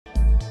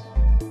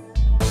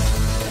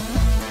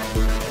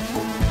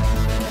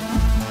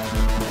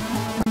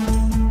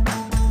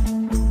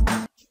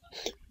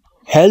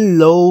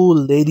Hello,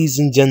 ladies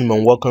and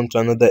gentlemen. Welcome to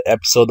another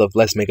episode of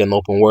Let's Make an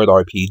Open World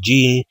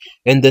RPG.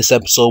 In this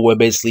episode, we're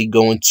basically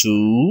going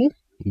to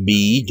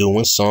be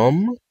doing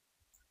some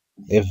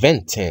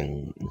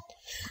eventing.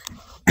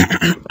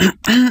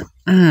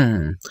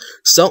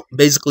 So,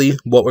 basically,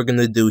 what we're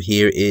gonna do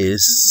here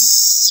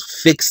is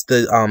fix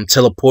the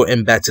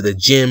teleporting back to the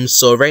gym.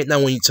 So, right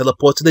now, when you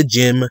teleport to the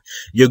gym,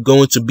 you're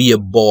going to be a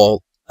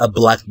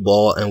black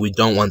ball, and we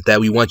don't want that.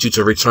 We want you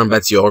to return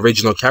back to your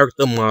original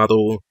character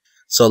model.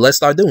 So let's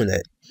start doing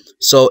it.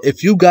 So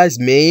if you guys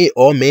may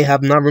or may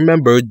have not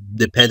remembered,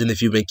 depending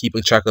if you've been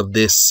keeping track of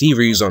this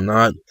series or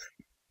not,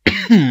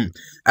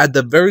 at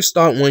the very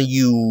start when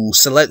you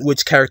select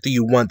which character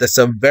you want, there's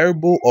a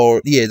variable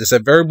there's a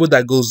variable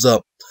that goes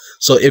up.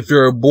 So if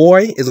you're a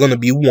boy, it's going to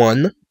be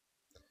 1.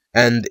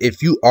 And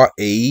if you are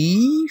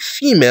a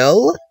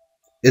female,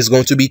 it's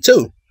going to be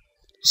 2.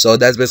 So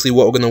that's basically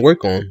what we're going to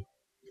work on.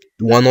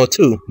 1 or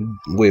 2.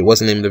 Wait, what's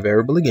the name of the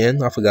variable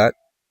again? I forgot.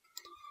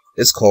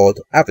 It's called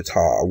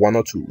Avatar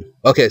 102.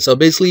 Okay, so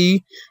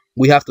basically,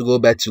 we have to go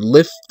back to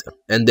lift,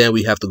 and then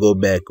we have to go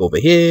back over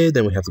here,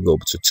 then we have to go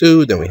to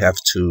 2, then we have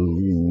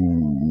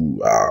to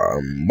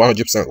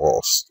 100%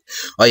 lost.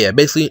 Oh yeah,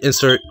 basically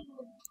insert.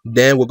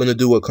 Then we're gonna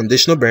do a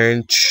conditional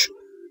branch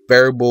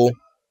variable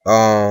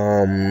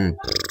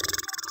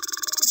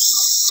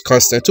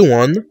constant to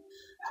 1.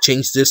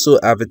 Change this to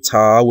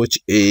avatar, which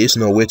is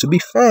nowhere to be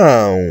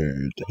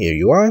found. Here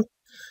you are.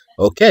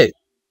 Okay.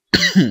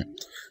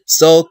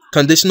 So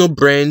conditional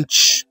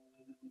branch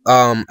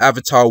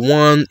avatar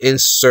 1,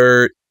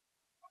 insert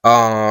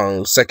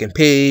second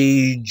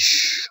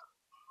page.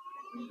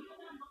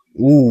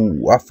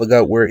 Ooh, I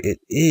forgot where it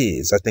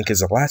is. I think it's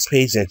the last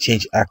page, and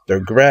change actor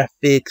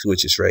graphics,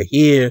 which is right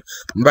here.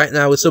 Right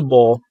now it's a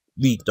ball.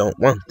 We don't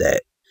want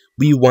that.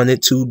 We want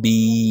it to be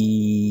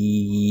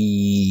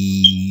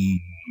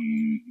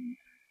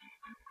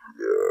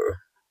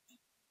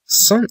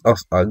son of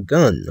a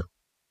gun.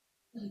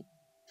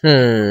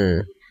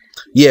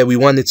 Yeah, we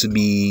want it to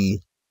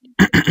be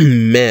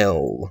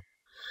male.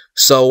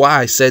 So why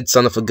I said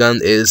son of a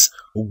gun is,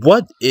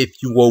 what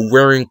if you were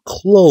wearing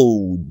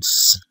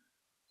clothes?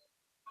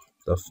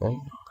 The fuck?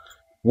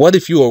 What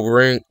if you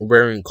were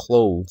wearing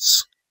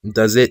clothes?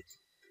 Does it?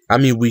 I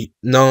mean,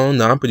 no,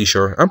 I'm pretty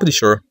sure.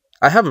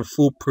 I have a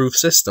foolproof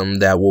system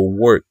that will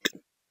work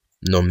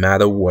no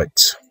matter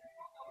what.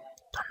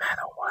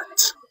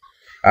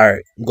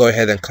 Alright, go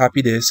ahead and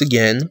copy this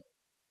again.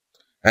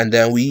 And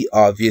then we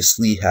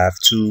obviously have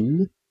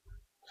to,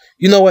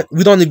 you know what?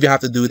 We don't even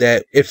have to do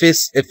that. If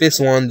it's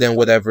 1, then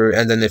whatever.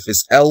 And then if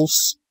it's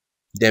else,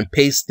 then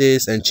paste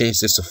this and change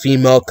this to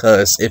female.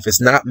 Because if it's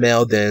not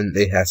male, then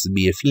it has to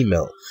be a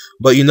female.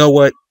 But you know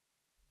what?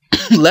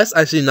 Let's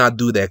actually not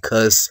do that,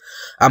 because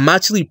I'm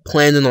actually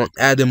planning on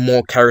adding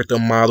more character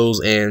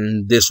models,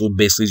 and this will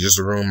basically just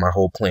ruin my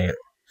whole plan.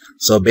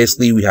 So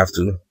basically, we have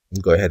to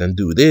go ahead and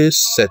do this.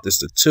 Set this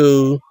to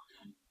 2.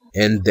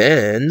 And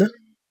then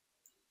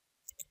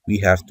we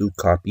have to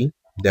copy.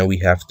 Then we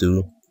have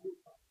to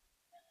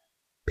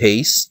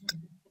paste.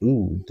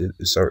 Ooh,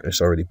 it's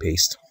already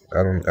pasted.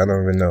 I don't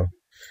even know.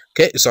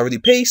 Okay, it's already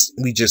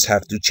pasted. We just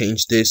have to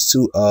change this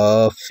to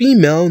a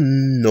female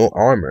no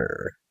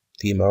armor.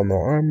 Female no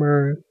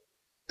armor.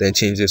 Then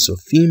change this to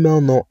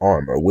female no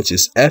armor, which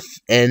is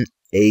FNA.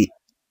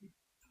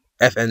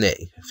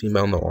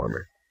 Female no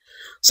armor.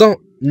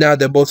 So now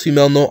they're both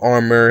female no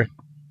armor,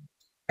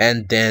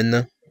 and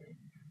then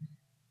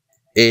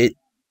it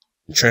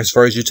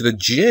transfers you to the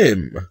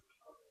gym.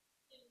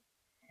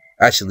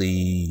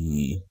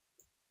 Actually,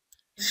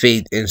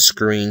 fade in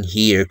screen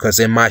here, because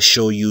it might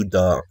show you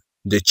the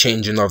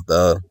changing of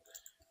the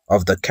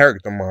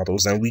character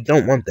models, and we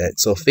don't want that.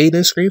 So fade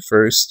in screen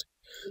first.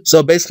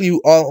 So basically,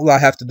 all I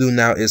have to do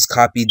now is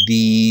copy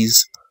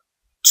these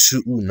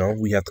two. No,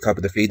 we have to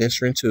copy the fade in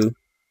screen too.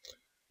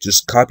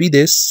 Just copy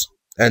this,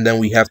 and then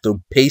we have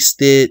to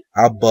paste it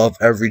above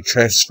every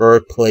transfer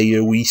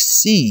player we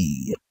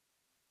see.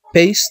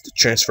 Paste,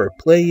 transfer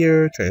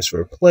player.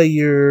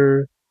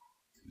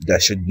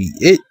 That should be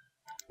it.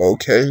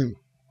 Okay.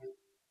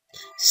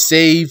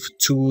 Save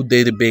to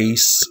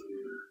database.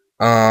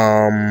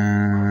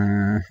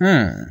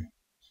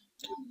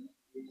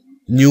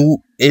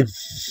 New if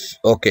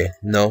okay.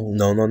 No.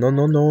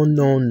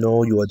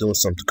 You are doing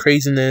some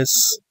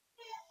craziness.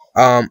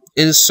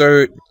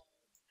 Insert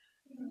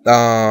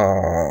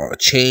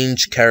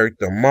change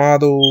character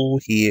model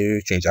here.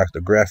 Change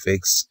actor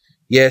graphics.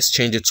 Yes,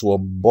 change it to a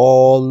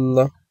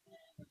ball.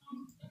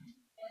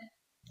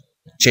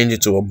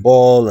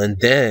 And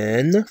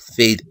then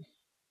fade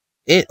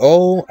in.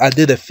 Oh, I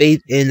did a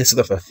fade in instead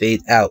of a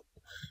fade out,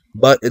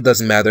 but it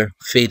doesn't matter.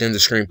 Fade in the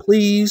screen,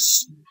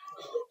 please.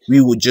 We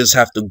would just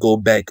have to go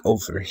back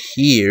over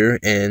here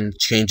and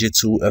change it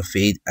to a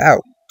fade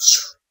out.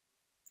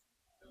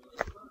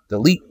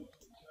 Delete.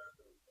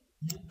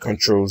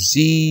 Control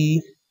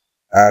Z.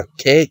 I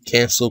can't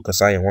cancel because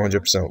I am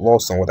 100%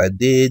 lost on what I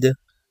did.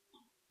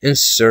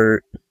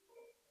 Insert.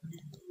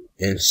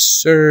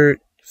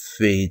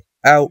 Fade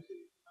out.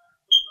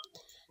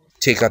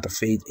 Take out the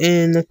fade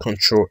in,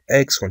 Control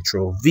X,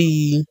 Control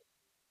V.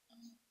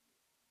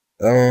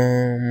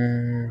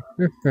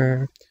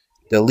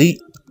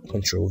 Delete,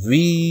 Control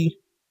V.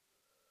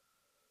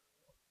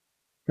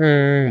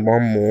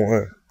 One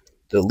more.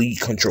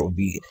 Delete, Control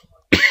V.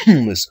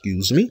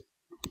 Excuse me.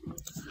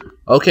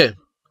 Okay.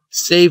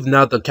 Save.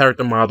 Now the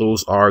character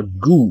models are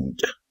good.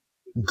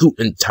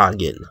 Guten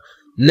Tagen.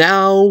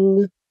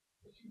 Now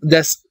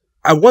that's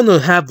I wanna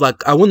have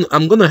like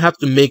I'm gonna have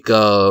to make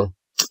a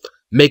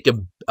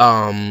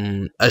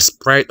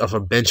sprite of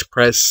a bench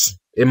press.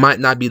 It might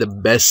not be the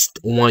best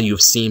one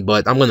you've seen,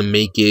 but I'm gonna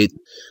make it.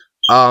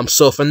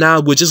 So for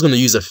now we're just gonna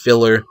use a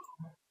filler.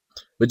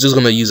 We're just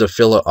gonna use a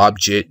filler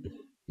object,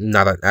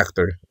 not an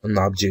actor, an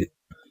object,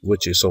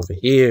 which is over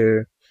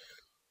here.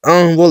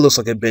 What looks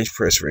like a bench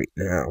press right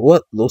now?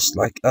 What looks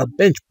like a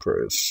bench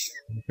press?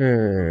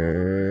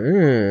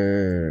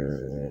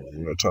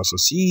 Let's also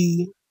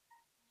see.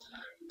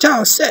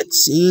 Ciao,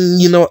 sexy.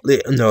 You know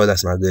what? No,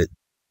 that's not good.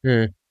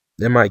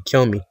 They might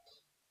kill me.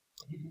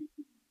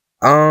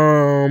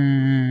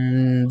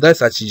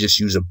 Let's actually just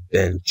use a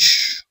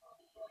bench.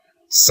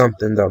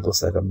 Something that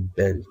looks like a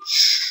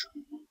bench.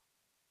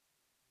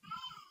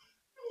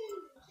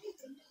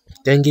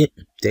 Dang it,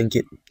 dang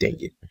it, dang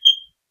it.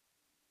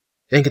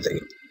 Dang it, dang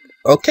it.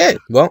 Okay,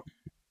 well,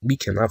 we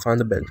cannot find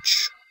the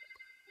bench.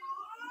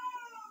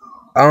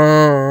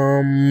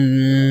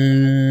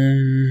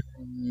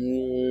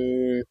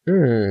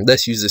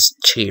 Let's use this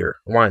chair.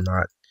 Why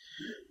not?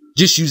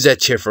 Just use that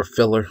chair for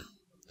filler.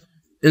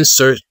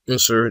 Insert,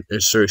 insert,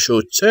 insert,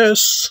 show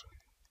test.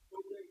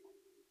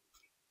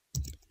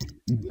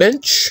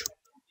 Bench.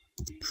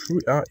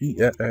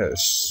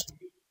 P-R-E-S.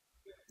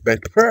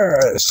 Bench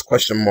press,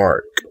 question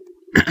mark.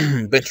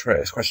 Bench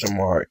press, question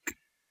mark.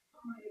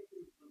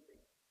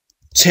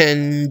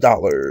 $10.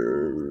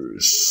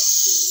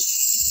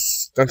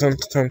 Dun, dun,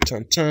 dun,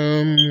 dun,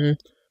 dun.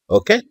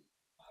 Okay.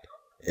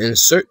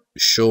 Insert,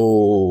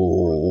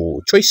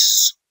 show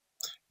choice.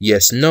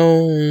 Yes,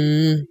 no.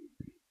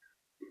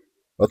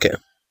 Okay.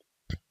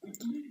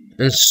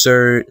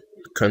 Insert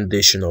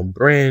conditional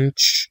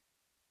branch.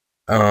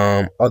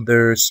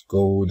 Others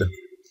gold.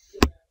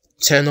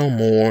 10 or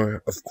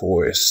more, of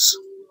course.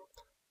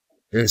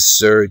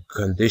 Insert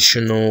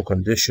conditional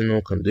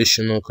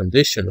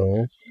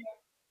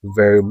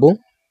variable.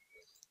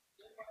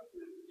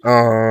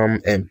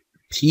 And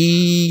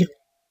P.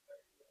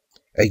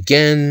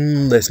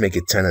 Again, let's make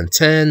it 10 and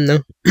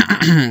 10.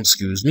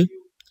 Excuse me.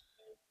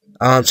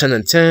 10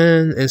 and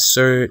 10.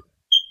 Insert.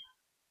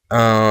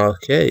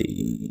 Okay.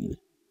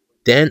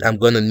 Then I'm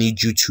gonna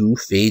need you to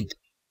fade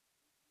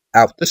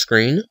out the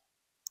screen.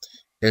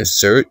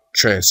 Insert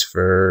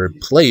transfer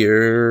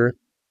player.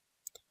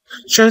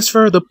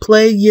 Transfer the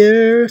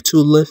player to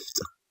left.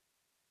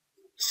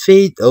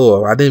 Fade.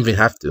 Oh, I didn't even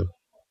have to.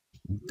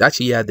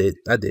 Actually, yeah,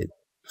 I did.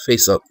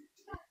 Face up.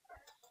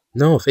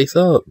 No, face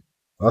up.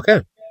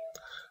 Okay.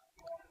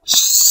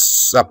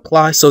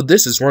 Apply. So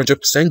this is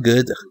 100%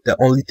 good. The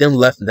only thing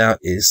left now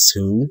is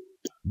to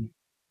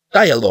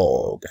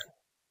dialogue.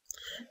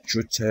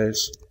 Truth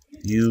test.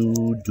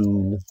 You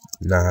do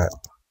not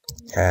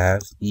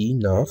have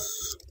enough.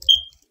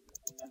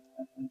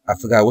 I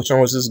forgot which one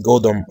was this.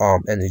 Golden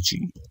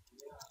energy.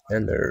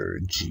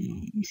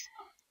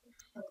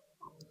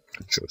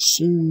 Control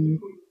C.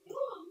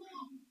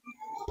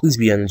 Please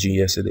be energy.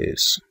 Yes, it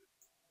is.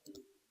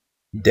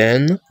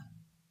 Then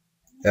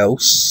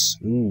else.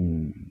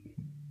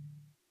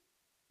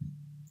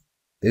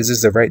 Is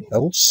this the right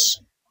else?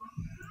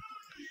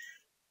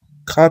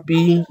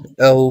 Copy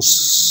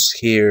else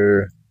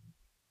here.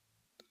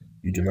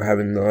 You do not have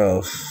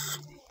enough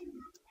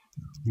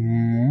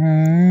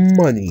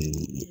money.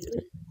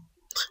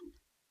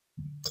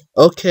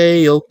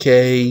 Okay,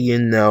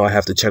 and now I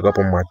have to check up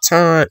on my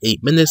time.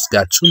 8 minutes,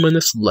 got 2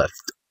 minutes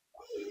left.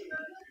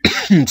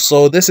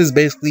 So this is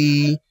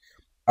basically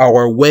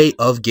our way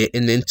of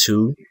getting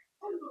into.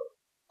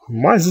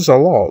 Why is this a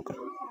log?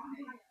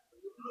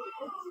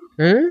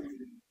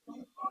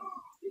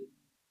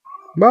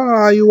 Why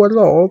are you a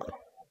log?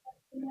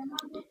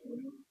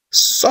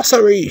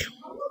 Sorcery!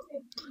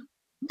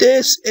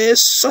 This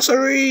is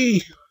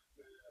sorcery!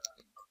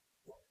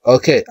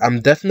 Okay, I'm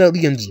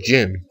definitely in the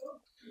gym.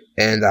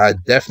 And I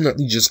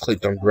definitely just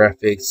clicked on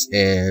graphics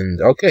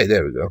and okay,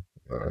 there we go.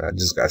 I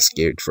just got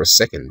scared for a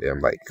second there. I'm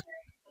like,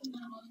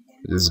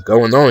 what is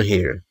going on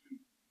here?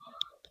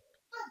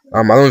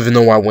 I don't even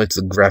know why I went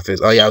to graphics.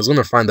 Oh yeah, I was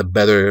gonna find a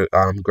better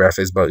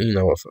graphics, but you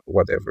know,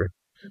 whatever.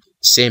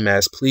 Same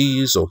as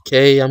please.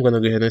 Okay, I'm gonna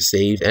go ahead and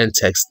save and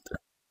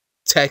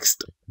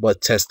text,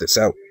 but test this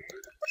out.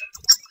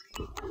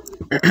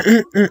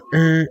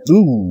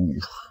 Ooh,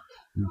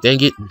 dang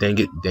it.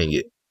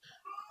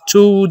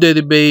 To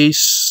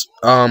database.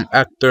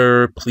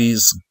 Actor,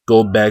 please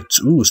go back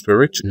to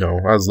spiritual.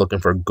 No, I was looking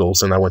for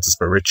ghosts and I went to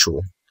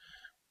spiritual.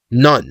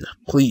 None,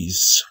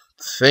 please.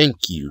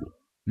 Thank you.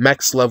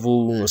 Max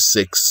level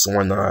 6,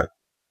 why not?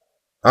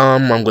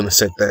 I'm gonna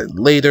set that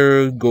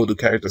later. Go to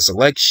character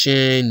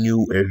selection,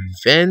 new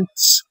event.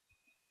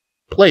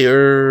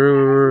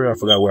 Player. I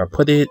forgot where I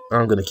put it.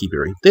 I'm gonna keep it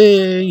right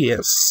there.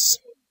 Yes.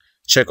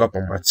 Check up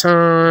on my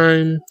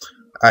time.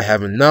 I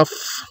have enough.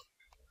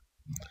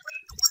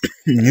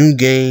 New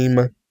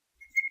game.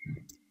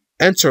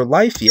 Enter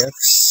life.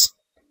 Yes.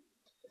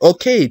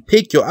 Okay.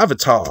 Pick your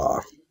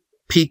avatar.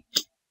 Pick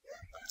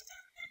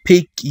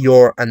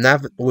your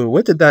avatar. Wait,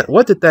 what did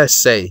that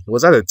say?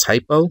 Was that a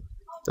typo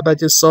that I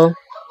just saw?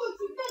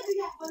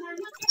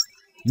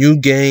 New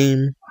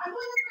game.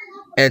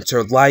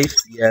 Enter life.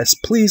 Yes,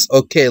 please.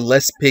 Okay,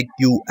 let's pick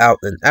you out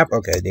an app.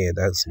 Okay, yeah,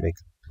 that's make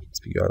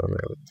speak out on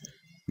that.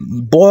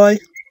 Boy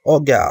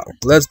or girl?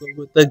 Let's go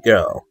with the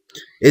girl.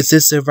 Is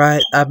this the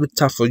right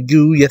avatar for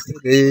you? Yes,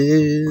 it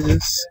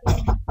is.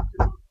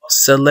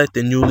 Select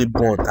the newly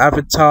born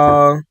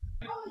avatar.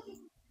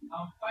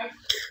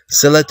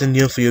 Select the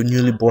new for your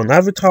newly born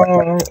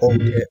avatar.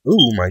 Okay.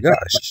 Oh my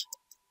gosh.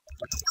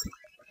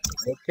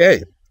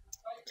 Okay.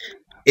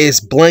 Is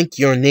blank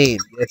your name?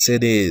 Yes,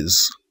 it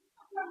is.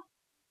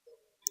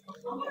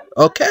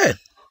 Okay.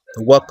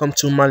 Welcome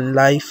to my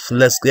life.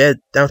 Let's get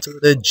down to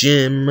the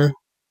gym.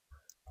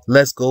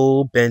 Let's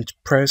go bench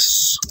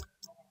press.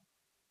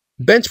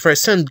 Bench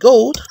press 10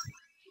 gold.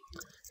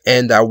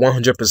 And I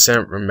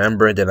 100%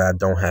 remember that I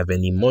don't have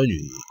any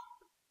money.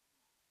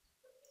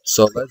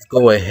 So let's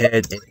go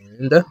ahead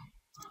and...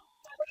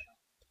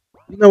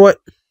 You know what?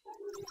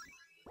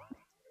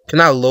 Can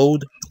I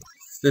load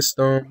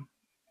system?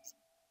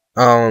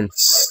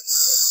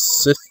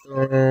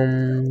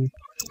 System...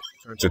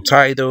 Turn to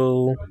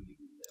title.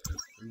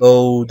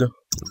 Load.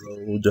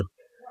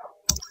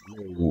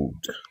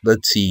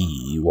 Let's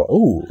see.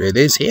 Oh, it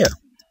is here.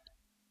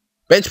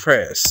 Bench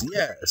press.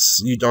 Yes.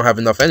 You don't have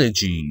enough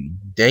energy.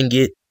 Dang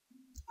it.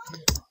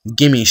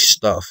 Gimme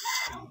stuff.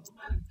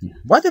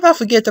 Why did I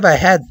forget that I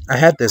had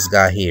this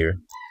guy here?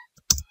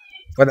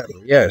 Whatever.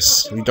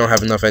 Yes. You don't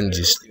have enough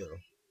energy still.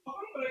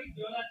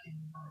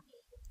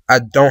 I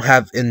don't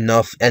have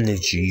enough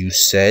energy, you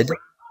said.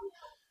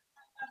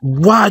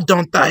 Why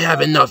don't I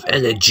have enough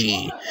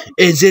energy?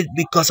 Is it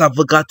because I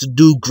forgot to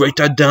do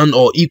greater than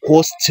or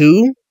equals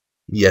to?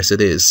 Yes,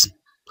 it is.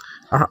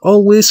 I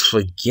always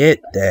forget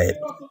that.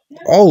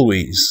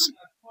 Always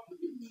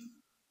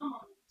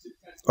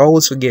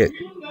forget.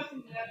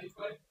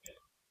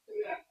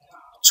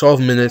 12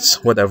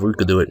 minutes, whatever, we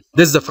could do it.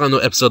 This is the final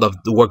episode of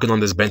working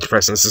on this bench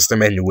pressing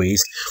system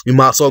anyways. We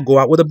might as well go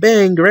out with a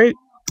bang, right?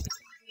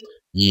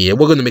 Yeah,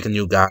 we're gonna make a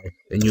new guy.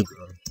 A new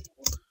girl.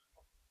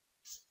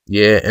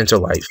 Yeah, enter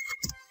life.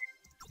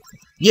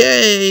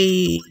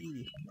 Yay!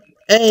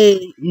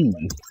 A.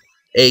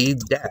 A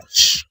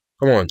dash.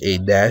 Come on, A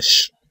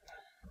dash.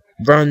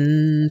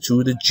 Run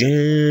to the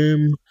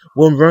gym.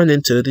 We're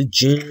running to the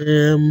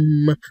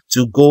gym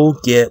to go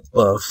get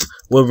buff.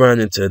 We're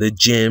running to the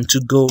gym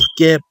to go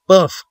get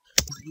buff.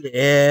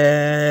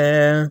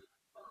 Yeah.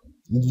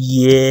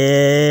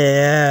 Yeah.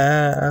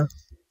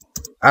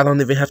 I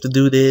don't even have to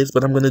do this,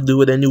 but I'm gonna do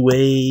it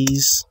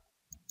anyways.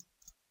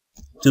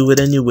 Do it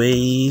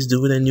anyways.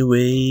 Do it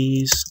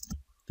anyways.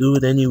 Do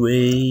it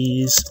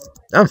anyways.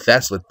 I'm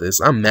fast with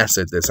this. I'm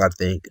mastered this, I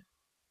think.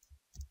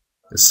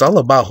 It's all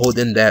about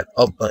holding that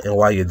up button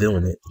while you're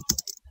doing it.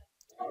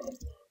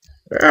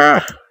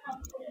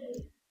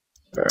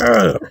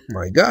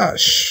 My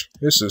gosh.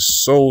 This is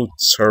so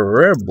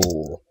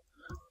terrible.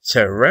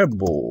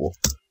 Terrible.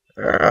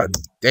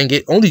 Dang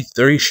it. Only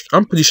 30.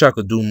 I'm pretty sure I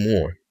could do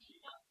more.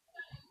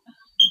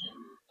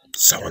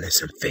 Someone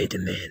isn't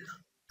fading in.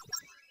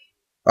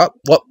 Oh,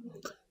 well.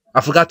 I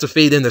forgot to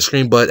fade in the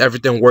screen, but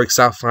everything works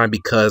out fine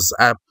because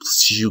as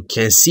you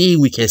can see,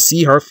 we can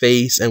see her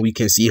face and we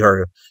can see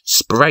her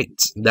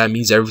sprite. That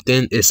means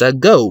everything is a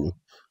go.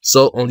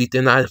 So only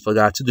thing I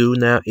forgot to do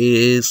now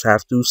is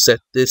have to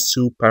set this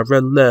to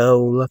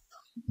parallel.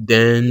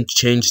 Then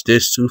change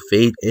this to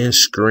fade in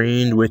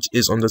screen, which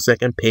is on the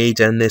second page,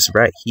 and this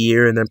right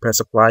here, and then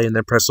press apply and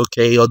then press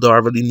OK, although I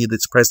really needed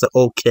to press the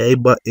OK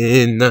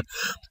button.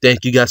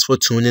 Thank you guys for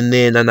tuning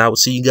in, and I will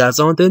see you guys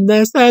on the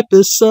next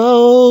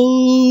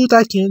episode.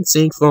 I can't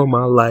sing for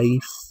my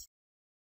life.